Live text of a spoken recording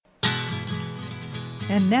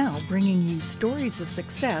And now, bringing you stories of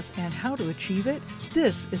success and how to achieve it,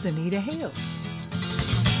 this is Anita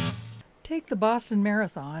Hales. Take the Boston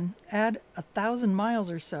Marathon, add 1,000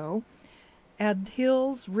 miles or so, add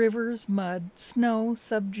hills, rivers, mud, snow,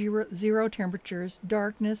 sub-zero temperatures,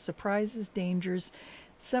 darkness, surprises, dangers,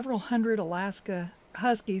 several hundred Alaska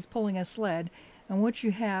Huskies pulling a sled, and what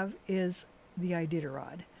you have is the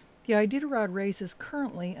Iditarod. The Iditarod race is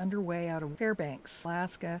currently underway out of Fairbanks,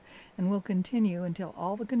 Alaska, and will continue until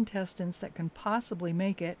all the contestants that can possibly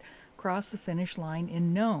make it cross the finish line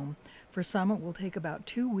in Nome. For some, it will take about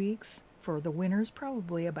 2 weeks. For the winners,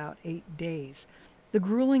 probably about 8 days. The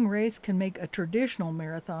grueling race can make a traditional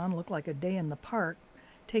marathon look like a day in the park,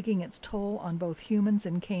 taking its toll on both humans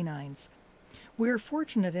and canines. We are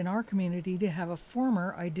fortunate in our community to have a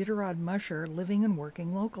former Iditarod musher living and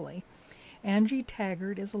working locally. Angie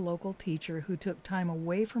Taggart is a local teacher who took time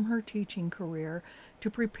away from her teaching career to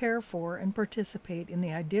prepare for and participate in the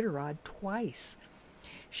Iditarod twice.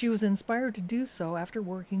 She was inspired to do so after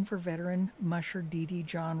working for veteran musher Dee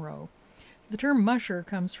Johnroe. The term musher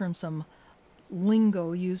comes from some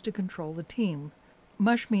lingo used to control the team.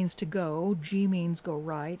 Mush means to go, G means go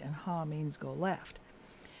right, and ha means go left.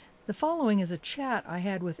 The following is a chat I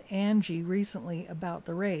had with Angie recently about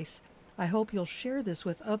the race. I hope you'll share this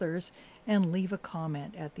with others and leave a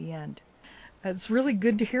comment at the end. It's really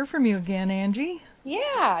good to hear from you again, Angie.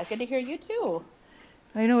 Yeah, good to hear you too.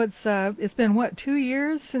 I know it's been, what, 2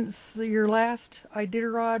 years since your last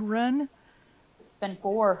Iditarod run? It's been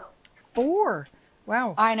 4. 4?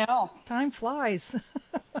 Wow. I know. Time flies.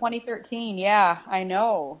 2013, yeah, I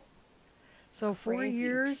know. So 4 Crazy.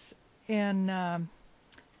 years, and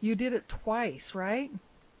you did it twice, right?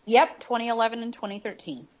 Yep, 2011 and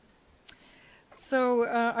 2013. So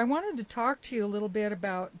I wanted to talk to you a little bit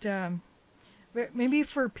about, maybe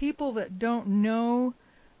for people that don't know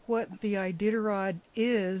what the Iditarod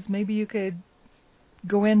is, maybe you could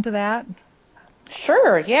go into that.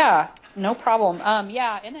 Sure, yeah, no problem.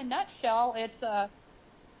 Yeah, in a nutshell, it's a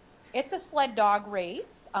sled dog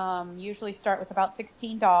race. Usually start with about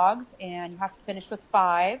 16 dogs, and you have to finish with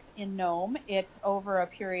 5 in Nome. It's over a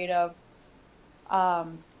period of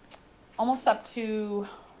almost up to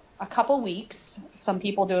a couple weeks. Some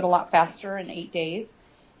people do it a lot faster in 8 days,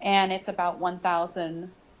 and it's about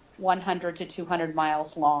 1,100 to 200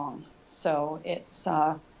 miles long. So it's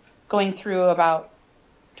going through about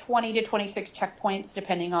 20 to 26 checkpoints,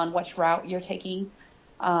 depending on which route you're taking.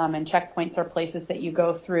 And checkpoints are places that you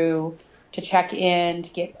go through to check in, to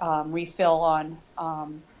get refill on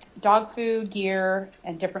dog food, gear,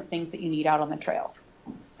 and different things that you need out on the trail.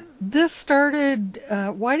 This started,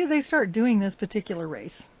 why did they start doing this particular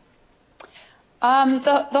race?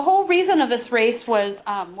 The whole reason of this race was,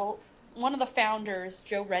 one of the founders,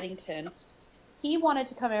 Joe Reddington, he wanted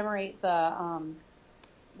to commemorate the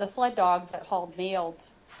sled dogs that hauled mail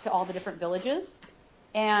to all the different villages.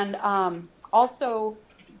 And also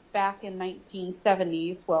back in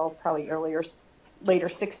 1970s, well, probably later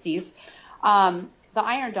 60s, the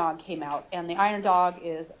Iron Dog came out. And the Iron Dog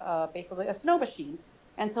is basically a snow machine.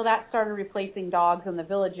 And so that started replacing dogs in the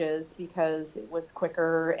villages because it was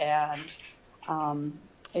quicker and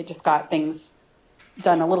it just got things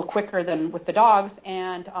done a little quicker than with the dogs.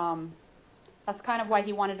 And that's kind of why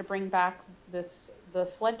he wanted to bring back the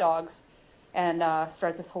sled dogs and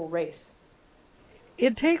start this whole race.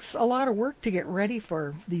 It takes a lot of work to get ready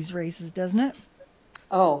for these races, doesn't it?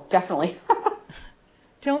 Oh, definitely.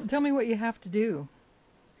 Tell me what you have to do.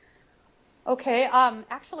 Okay.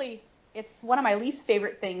 Actually, it's one of my least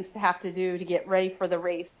favorite things to have to do to get ready for the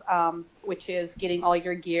race, which is getting all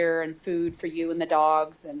your gear and food for you and the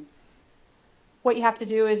dogs. And what you have to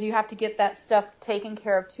do is you have to get that stuff taken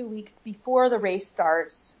care of 2 weeks before the race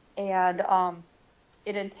starts. And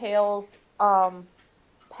it entails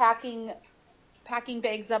packing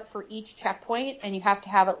bags up for each checkpoint, and you have to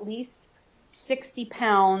have at least 60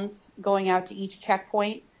 pounds going out to each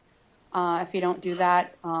checkpoint. If you don't do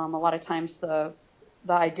that, a lot of times the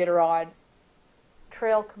Iditarod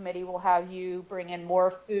Trail Committee will have you bring in more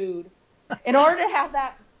food in order to have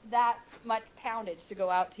that much poundage to go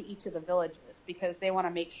out to each of the villages, because they want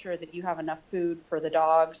to make sure that you have enough food for the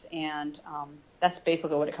dogs, and that's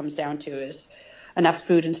basically what it comes down to, is enough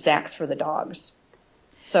food and snacks for the dogs.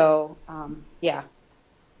 So, yeah.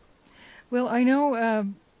 Well, I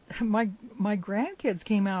know my grandkids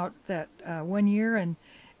came out that 1 year and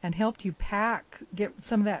helped you get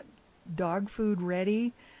some of that dog food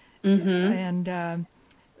ready. Mm-hmm. And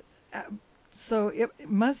so it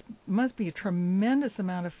must be a tremendous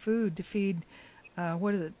amount of food to feed,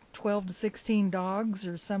 12 to 16 dogs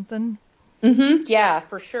or something? Yeah,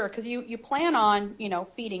 for sure. Because you plan on,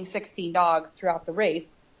 feeding 16 dogs throughout the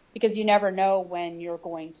race because you never know when you're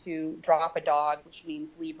going to drop a dog, which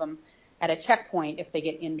means leave them at a checkpoint if they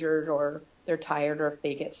get injured or they're tired or if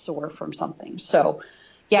they get sore from something. So,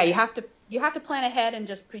 yeah, you have to plan ahead and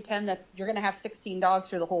just pretend that you're going to have 16 dogs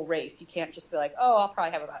through the whole race. You can't just be like, oh, I'll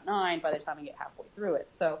probably have about 9 by the time I get halfway through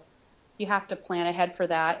it. So you have to plan ahead for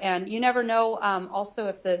that. And you never know. Also,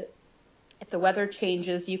 if the weather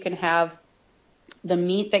changes, you can have the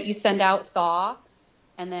meat that you send out thaw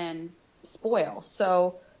and then spoil.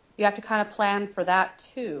 So you have to kind of plan for that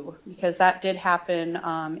too, because that did happen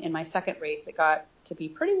in my second race. It got to be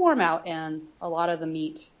pretty warm out and a lot of the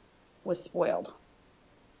meat was spoiled.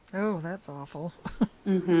 Oh, that's awful.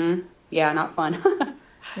 Yeah, not fun.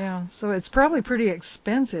 Yeah, so it's probably pretty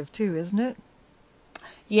expensive too, isn't it?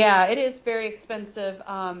 Yeah, it is very expensive.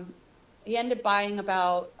 You end up buying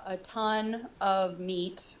about a ton of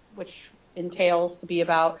meat, which entails to be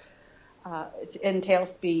about it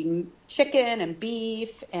entails to be chicken and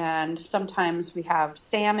beef, and sometimes we have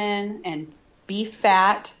salmon and beef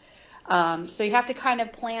fat. So you have to kind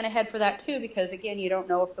of plan ahead for that too, because again, you don't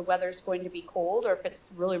know if the weather's going to be cold or if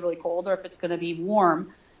it's really, really cold or if it's going to be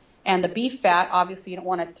warm. And the beef fat, obviously, you don't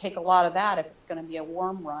want to take a lot of that if it's going to be a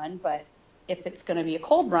warm run, but if it's going to be a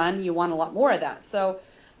cold run, you want a lot more of that. So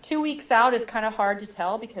 2 weeks out is kind of hard to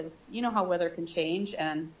tell because you know how weather can change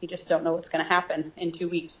and you just don't know what's going to happen in 2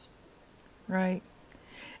 weeks. Right.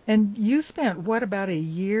 And you spent what, about a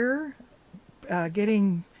year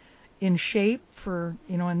getting in shape for,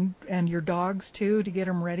 and your dogs too, to get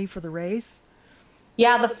them ready for the race?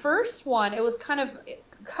 Yeah, the first one, it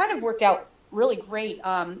kind of worked out really great.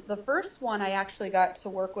 The first one, I actually got to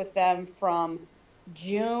work with them from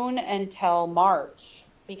June until March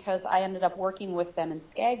because I ended up working with them in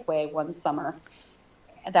Skagway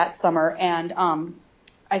that summer, and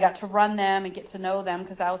I got to run them and get to know them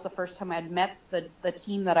because that was the first time I'd met the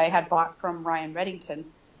team that I had bought from Ryan Reddington,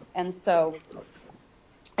 and so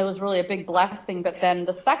it was really a big blessing. But then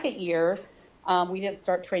the second year, we didn't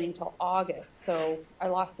start training till August, so I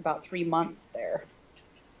lost about 3 months there.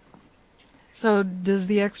 So does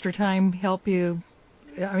the extra time help you?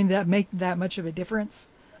 I mean, that make that much of a difference?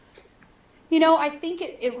 I think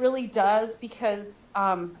it really does because,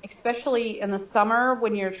 especially in the summer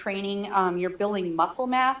when you're training, you're building muscle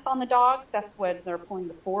mass on the dogs. That's when they're pulling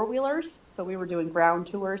the four-wheelers. So we were doing ground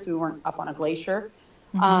tours. We weren't up on a glacier.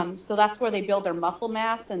 Hmm. So that's where they build their muscle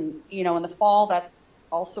mass. And, in the fall, that's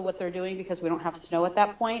also what they're doing because we don't have snow at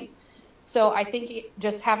that point. So I think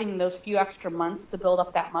just having those few extra months to build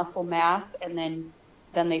up that muscle mass, and then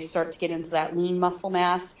they start to get into that lean muscle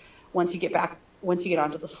mass once you get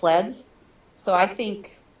onto the sleds. So I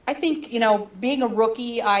think, being a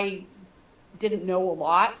rookie, I didn't know a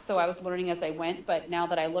lot, so I was learning as I went. But now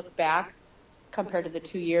that I look back, compared to the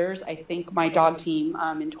 2 years, I think my dog team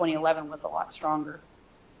in 2011 was a lot stronger.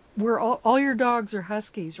 We're all your dogs are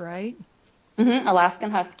Huskies, right?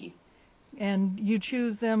 Alaskan Husky. And you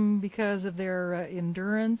choose them because of their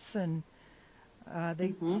endurance, and they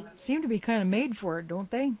hmm seem to be kind of made for it,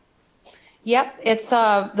 don't they? Yep, it's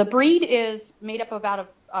the breed is made up of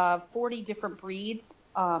about 40 different breeds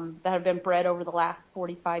that have been bred over the last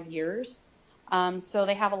 45 years. So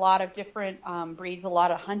they have a lot of different breeds, a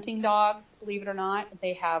lot of hunting dogs, believe it or not.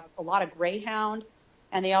 They have a lot of greyhound,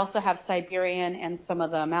 and they also have Siberian and some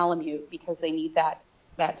of the Malamute because they need that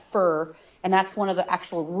fur. And that's one of the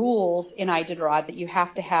actual rules in Iditarod, that you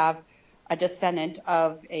have to have a descendant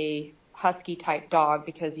of a husky type dog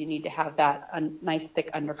because you need to have that nice thick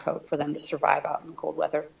undercoat for them to survive out in the cold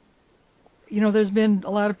weather. There's been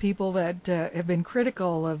a lot of people that have been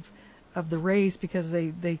critical of the race because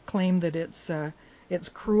they claim that it's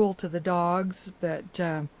cruel to the dogs, but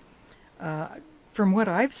uh, from what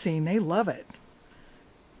I've seen, they love it.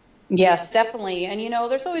 Yes, definitely. And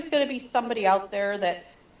there's always going to be somebody out there that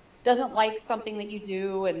doesn't like something that you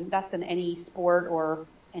do, and that's in any sport or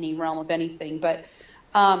any realm of anything. But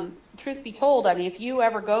truth be told, I mean, if you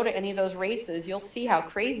ever go to any of those races, you'll see how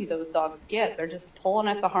crazy those dogs get. They're just pulling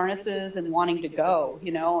at the harnesses and wanting to go,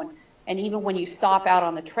 and even when you stop out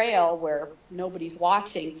on the trail where nobody's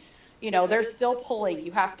watching, they're still pulling.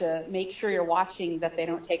 You have to make sure you're watching that they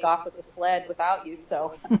don't take off with the sled without you.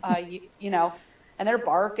 So, and they're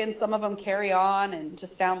barking. Some of them carry on and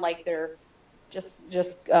just sound like just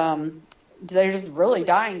they're just really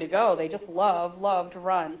dying to go. They just love to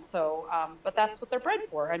run. So, but that's what they're bred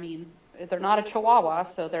for. I mean, they're not a Chihuahua,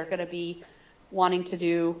 so they're going to be wanting to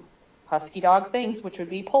do husky dog things, which would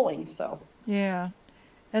be pulling. So, Yeah,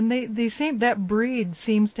 and they seem that breed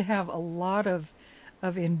seems to have a lot of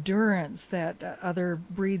endurance that other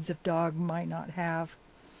breeds of dog might not have.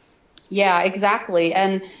 Yeah, exactly.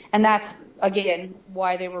 And that's again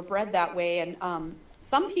why they were bred that way. And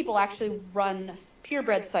some people actually run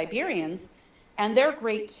purebred Siberians, and they're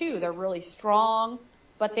great too. They're really strong,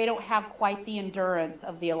 but they don't have quite the endurance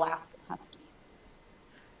of the Alaskan Husky.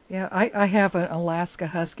 Yeah, I have an Alaska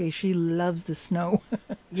Husky. She loves the snow.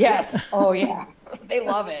 Yes. Oh yeah. They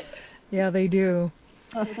love it. Yeah, they do.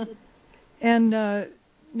 And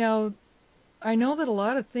now I know that a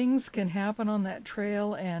lot of things can happen on that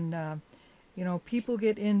trail, and people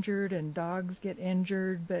get injured and dogs get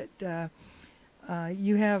injured, but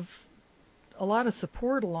you have a lot of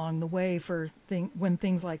support along the way for when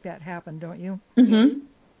things like that happen, don't you? hmm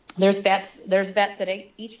There's vets. There's vets at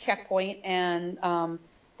each checkpoint, and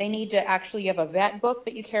they need to actually have a vet book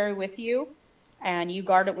that you carry with you, and you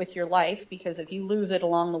guard it with your life because if you lose it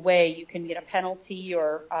along the way, you can get a penalty.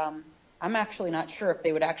 Or I'm actually not sure if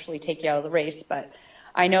they would actually take you out of the race, but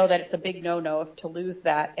I know that it's a big no-no to lose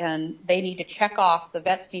that, and they need to check off. The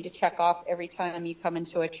vets need to check off every time you come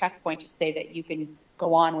into a checkpoint to say that you can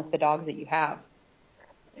go on with the dogs that you have.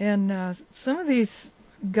 And some of these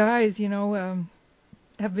guys,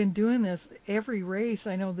 have been doing this every race.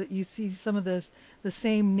 I know that you see some of the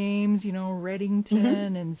same names, hmm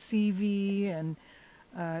Reddington and CV, and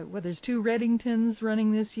there's two Reddingtons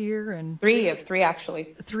running this year, and Three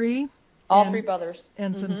actually. three, All three and brothers.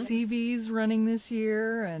 some hmm CVs running this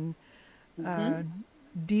year, and hmm uh,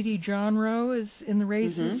 Dee Dee Johnrow is in the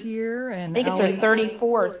race hmm this year, I and think it's their Allie.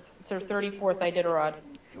 34th. It's their 34th Iditarod.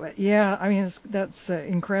 Yeah, I mean that's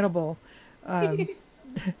incredible. Um,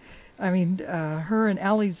 I mean, her and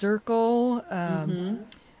Allie Zirkle, hmm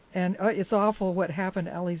and it's awful what happened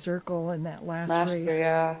to Allie Zirkle in that last Last year, race.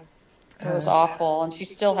 yeah. It was Uh, awful, and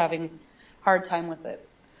she's still having hard time with it.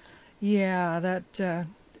 yeah, that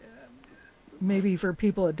maybe for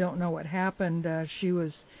people that don't know what happened, she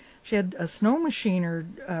had a snow machiner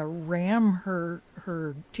ram her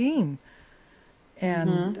team,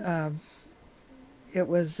 and hmm it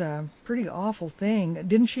was a pretty awful thing.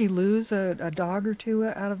 Didn't she lose a dog or two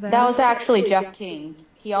out of That that? was actually Jeff King.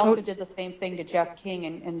 He Oh, also did the same thing to Jeff King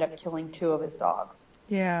and ended up killing two of his dogs.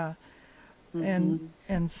 yeah, and hmm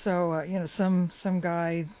so some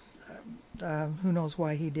guy, who knows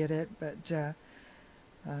why he did it, but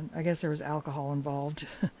I guess there was alcohol involved.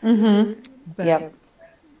 hmm but Yep.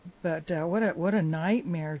 what a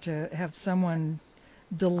nightmare to have someone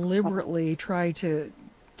deliberately try to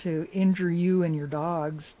injure you and your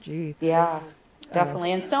dogs. Gee. Yeah, Uh,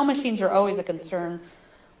 definitely. And snow machines are always a concern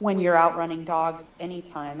when you're out running dogs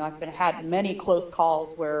anytime. Had many close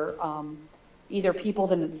calls where either people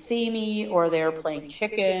didn't see me or they were playing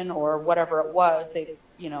chicken or whatever it was.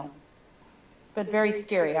 Been very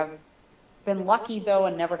scary. I've been lucky though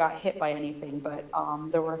and never got hit by anything, but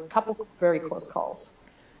there were a couple very close calls.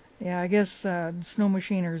 yeah, I guess snow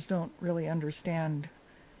machiners don't really understand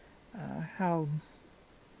how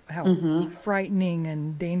hmm frightening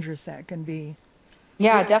and dangerous that can be.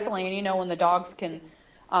 Yeah, definitely. And when the dogs can,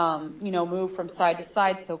 move from side to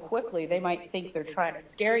side so quickly, they might think they're trying to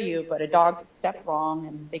scare you, but a dog could step wrong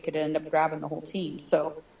and they could end up grabbing the whole team.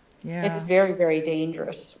 So it's Yeah. very, very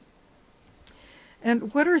dangerous.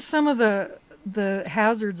 And what are some of the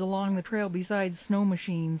hazards along the trail besides snow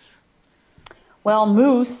machines? Well,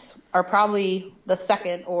 moose are probably the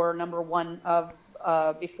second or number one of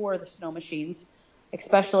before the snow machines,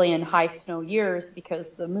 especially in high snow years,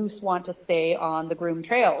 because the moose want to stay on the groomed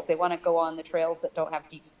trails. They want to go on the trails that don't have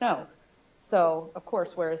deep snow. So, of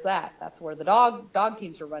course, where is that? That's where the dog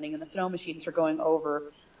teams are running, and the snow machines are going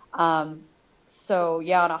over. Um, so,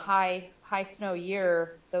 yeah, on a high snow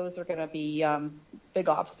year, those are going to be big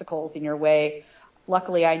obstacles in your way.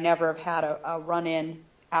 Luckily, I never have had a run in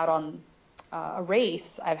out on a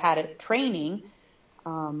race. I've had it training,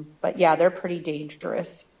 but yeah, they're pretty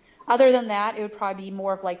dangerous. Other than that, it would probably be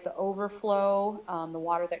more of like the overflow, the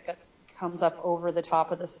water that comes up over the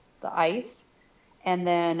top of the ice, and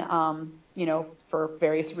then for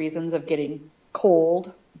various reasons of getting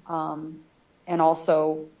cold, and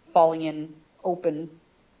also falling in open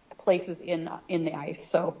places in the ice.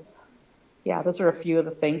 So yeah, those are a few of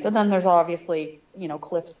the things. And then there's obviously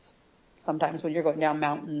cliffs sometimes when you're going down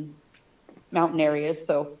mountain areas.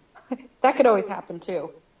 So that could always happen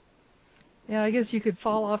too. Yeah, I guess you could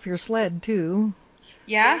fall off your sled too.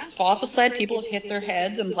 Yeah, fall off a sled, people have hit their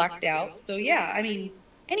heads and blacked out. So yeah, I mean,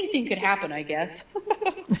 anything could happen, I guess.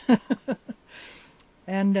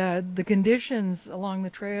 And the conditions along the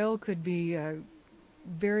trail could be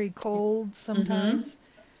very cold hmm sometimes.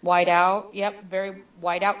 White out, yep, very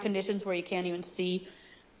white out conditions where you can't even see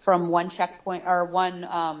from one checkpoint or one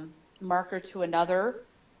marker to another.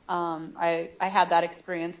 I had that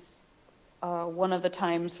experience one of the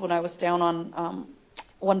times when I was down on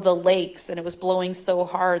one of the lakes, and it was blowing so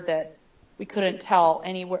hard that we couldn't tell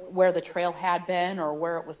anywhere where the trail had been or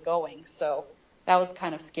where it was going. So that was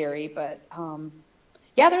kind of scary. But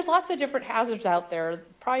yeah, there's lots of different hazards out there.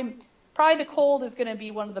 Probably the cold is going to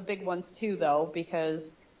be one of the big ones too, though,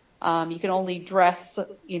 because you can only dress,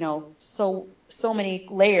 so many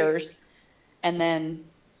layers, and then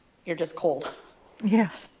you're just cold. Yeah.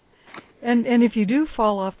 And if you do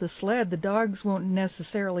fall off the sled, the dogs won't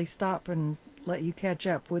necessarily stop and let you catch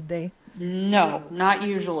up, would they? No, not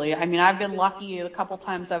usually. I mean, I've been lucky a couple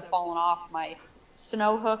times I've fallen off. My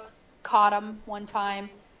snow hooks caught them one time,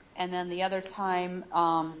 and then the other time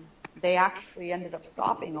they actually ended up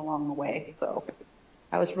stopping along the way. So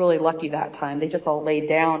I was really lucky that time. They just all laid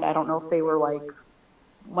down. I don't know if they were like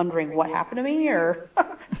wondering what happened to me, or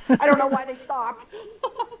I don't know why they stopped.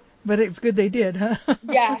 But it's good they did, huh?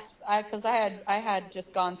 Yes, because I had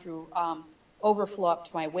just gone through overflow up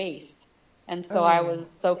to my waist, and so I Oh. was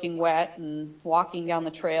soaking wet and walking down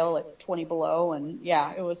the trail at 20 below, and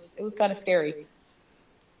yeah, it was kind of scary.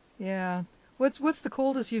 Yeah. What's the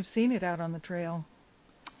coldest you've seen it out on the trail?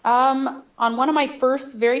 On one of my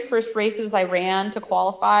very first races I ran to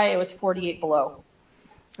qualify, it was 48 below.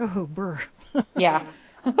 Oh, brr. Yeah,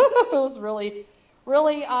 it was really,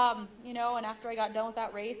 really, and after I got done with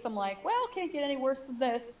that race, I'm like, well, can't get any worse than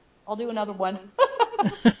this. I'll do another one.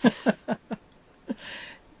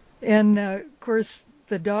 And of course,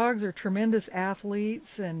 the dogs are tremendous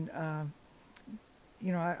athletes, and I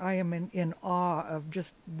am in awe of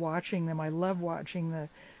just watching them. I love watching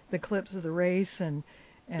the clips of the race and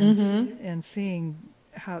seeing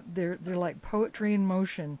how they're like poetry in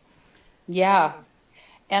motion. Yeah.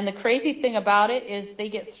 And the crazy thing about it is they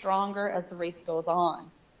get stronger as the race goes on.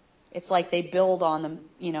 It's like they build on them,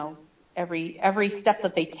 every step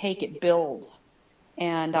that they take, it builds.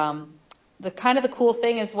 And the cool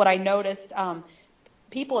thing is what I noticed.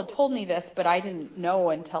 People had told me this, but I didn't know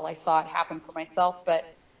until I saw it happen for myself. But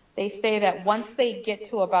they say that once they get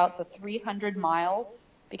to about the 300 miles,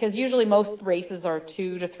 because usually most races are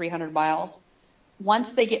 200 to 300 miles,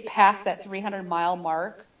 once they get past that 300-mile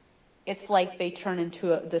mark, it's like they turn into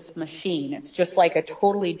this machine. It's just like a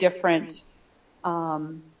totally different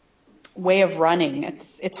way of running.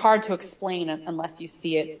 It's hard to explain unless you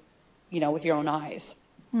see it, with your own eyes.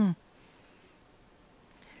 Hmm.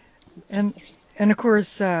 It's And just and of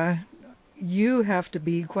course, you have to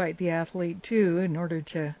be quite the athlete too in order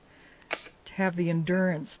to have the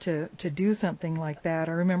endurance to do something like that.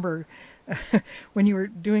 I remember when you were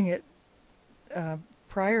doing it uh,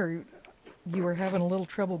 prior, you were having a little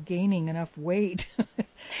trouble gaining enough weight.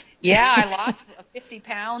 yeah, I lost 50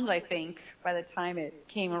 pounds, I think, by the time it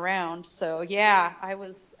came around. So yeah, I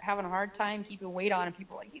was having a hard time keeping weight on, and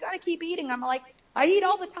people were like, you got to keep eating. I'm like, I eat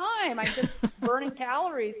all the time. I'm just burning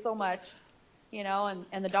calories so much. And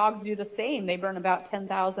the dogs do the same. They burn about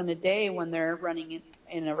 10,000 a day when they're running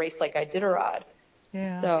in a race like Iditarod.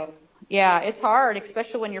 Yeah. So, yeah, it's hard,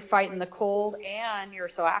 especially when you're fighting the cold and you're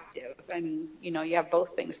so active. I mean, you have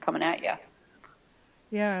both things coming at you.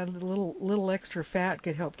 Yeah, a little extra fat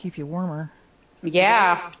could help keep you warmer.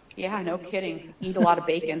 Yeah, yeah, no kidding. Eat a lot of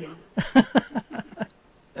bacon.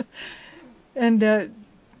 And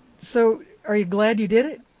so, are you glad you did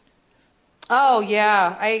it? Oh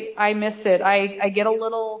yeah, I miss it. I get a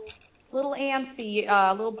little antsy,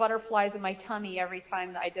 little butterflies in my tummy every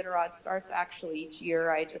time the Iditarod starts. Actually, each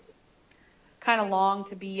year I just kind of long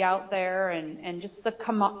to be out there, and just the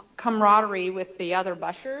camaraderie with the other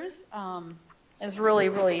bushers is really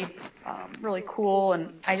really really cool.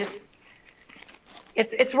 And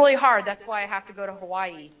it's really hard. That's why I have to go to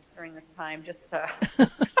Hawaii during this time, just to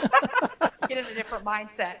get in a different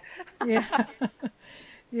mindset. Yeah.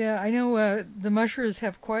 Yeah, I know the mushers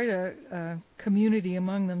have quite a community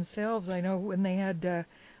among themselves. I know when they had,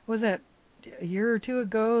 was that a year or two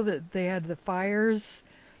ago that they had the fires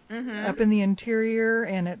up Mhm. in the interior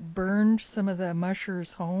and it burned some of the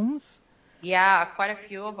mushers' homes. Yeah, quite a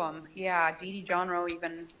few of them. Yeah, Dee Dee Johnrow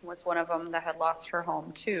even was one of them that had lost her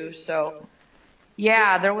home too. So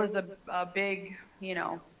yeah, there was a big,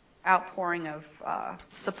 outpouring of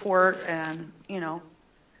support, and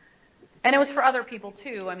it was for other people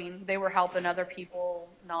too. I mean, they were helping other people,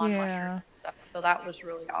 non-mushers Yeah. and stuff. So that was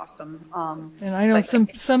really awesome. And I know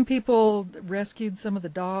But some people rescued some of the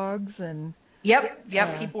dogs and yep,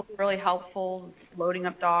 uh, people were really helpful, loading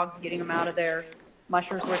up dogs, getting them out of there.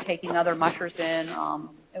 Mushers were taking other mushers in.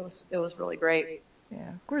 It was really great. yeah.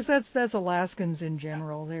 Of course, that's Alaskans in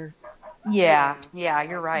general. They're Yeah,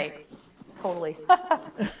 you're right. Totally.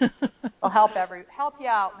 They'll help you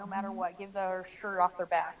out no matter what. Give their shirt off their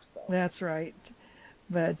back. So that's right.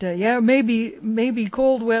 But yeah, maybe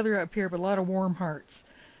cold weather up here, but a lot of warm hearts.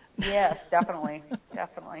 Yes, definitely,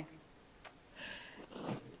 definitely.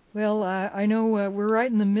 Well, I know we're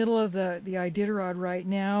right in the middle of the Iditarod right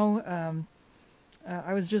now.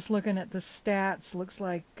 I was just looking at the stats. Looks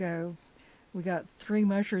like we got 3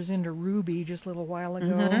 mushers into Ruby just a little while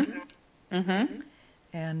ago,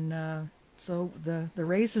 and so the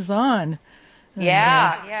race is on.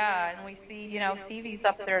 Yeah, and we see, Stevie's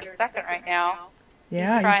up there at second right now.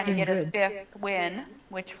 Yeah, He's trying to doing get his good. 5th win,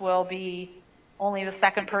 which will be only the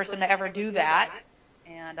second person to ever do that.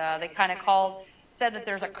 And they kind of said that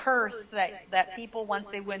there's a curse that people, once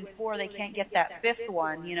they win 4, they can't get that 5th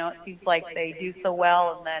one. It seems like they do so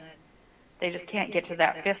well and then they just can't get to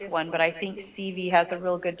that 5th one. But I think Stevie has a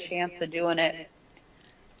real good chance of doing it.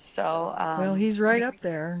 So Well, he's right up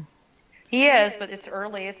there. he is, but it's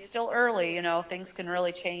early. It's still early. Things can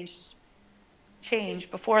really change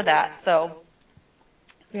before that. So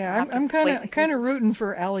yeah, I'm kind of rooting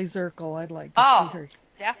for Allie Zirkle. I'd like to see her.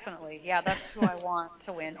 Definitely. Yeah, that's who I want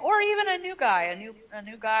to win. Or even a new guy, a new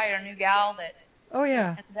guy or a new gal that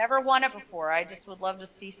has never won it before. I just would love to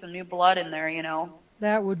see some new blood in there,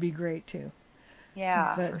 That would be great too.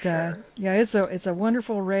 Yeah, but for sure. yeah, it's a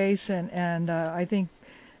wonderful race, and I think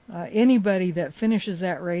anybody that finishes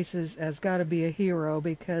that race has got to be a hero,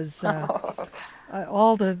 because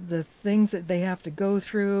all the things that they have to go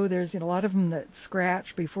through. There's a lot of them that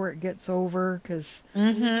scratch before it gets over, because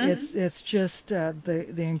it's just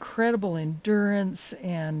the incredible endurance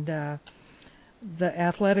and the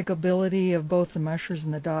athletic ability of both the mushers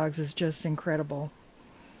and the dogs is just incredible.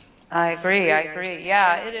 I agree.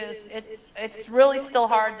 Yeah, it is. It's really still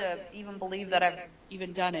hard to even believe that I've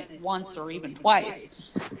even done it once or even twice.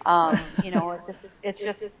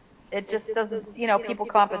 It just doesn't. People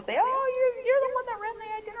come up and say, "Oh, you're the one that ran the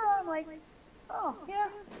Iditarod." I'm like, "Oh, yeah,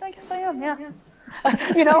 I guess I am." Yeah.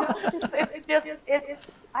 It's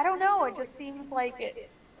I don't know. It just seems like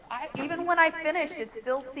even when I finished, it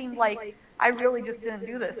still seemed like I really just didn't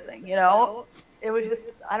do this thing. It was just,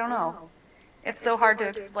 I don't know. It's so hard to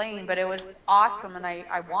explain, but it was awesome, and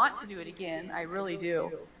I want to do it again. I really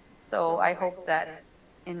do. So I hope that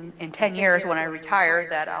in 10 years when I retire,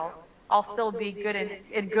 that I'll still be good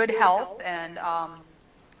in good health and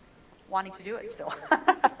wanting to do it still.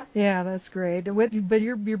 Yeah, that's great. But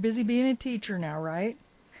you're busy being a teacher now, right?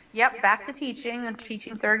 Yep, back to teaching and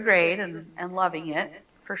teaching 3rd grade and loving it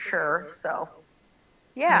for sure. So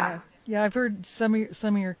yeah. Yeah, I've heard some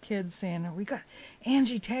of your kids saying, "We got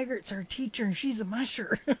Angie Taggart's our teacher, and she's a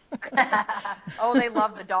musher." Oh, they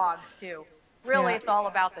love the dogs too. Really, it's all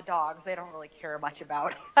about the dogs. They don't really care much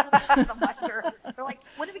about the musher. They're like,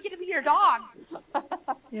 "When do we get to be your dogs?"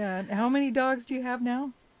 Yeah, and how many dogs do you have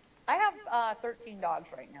now? I have 13 dogs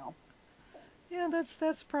right now. Yeah,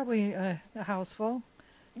 that's probably a house full.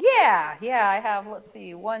 Yeah. I have, let's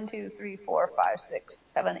see, 1, 2, 3, 4, 5, 6,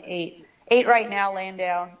 7, 8. 8 right now laying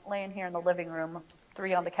here in the living room,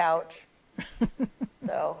 3 on the couch.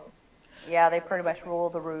 So, yeah, they pretty much rule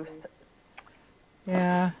the roost.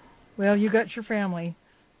 Yeah. Well, you got your family.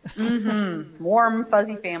 Warm,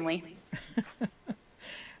 fuzzy family.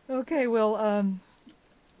 Okay, well,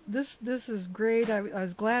 this is great. I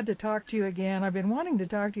was glad to talk to you again. I've been wanting to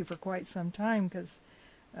talk to you for quite some time, because,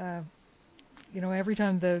 every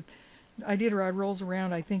time the Iditarod rolls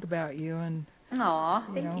around, I think about you, and Aw,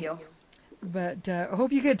 thank you. But I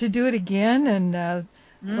hope you get to do it again, and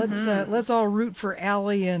let's all root for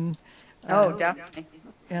Allie, and definitely.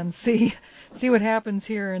 And see what happens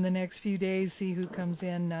here in the next few days. See who comes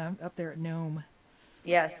in up there at Nome.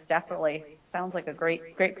 Yes, definitely. Sounds like a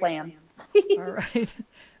great plan.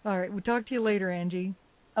 All right. We'll talk to you later, Angie.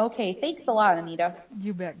 Okay, thanks a lot, Anita.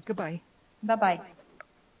 You bet. Goodbye. Bye-bye.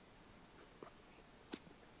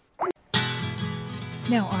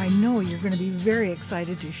 Now, I know you're going to be very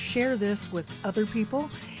excited to share this with other people,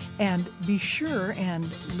 and be sure and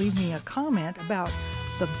leave me a comment about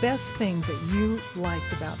the best things that you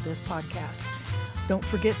liked about this podcast. Don't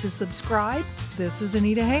forget to subscribe. This is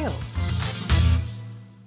Anita Hales.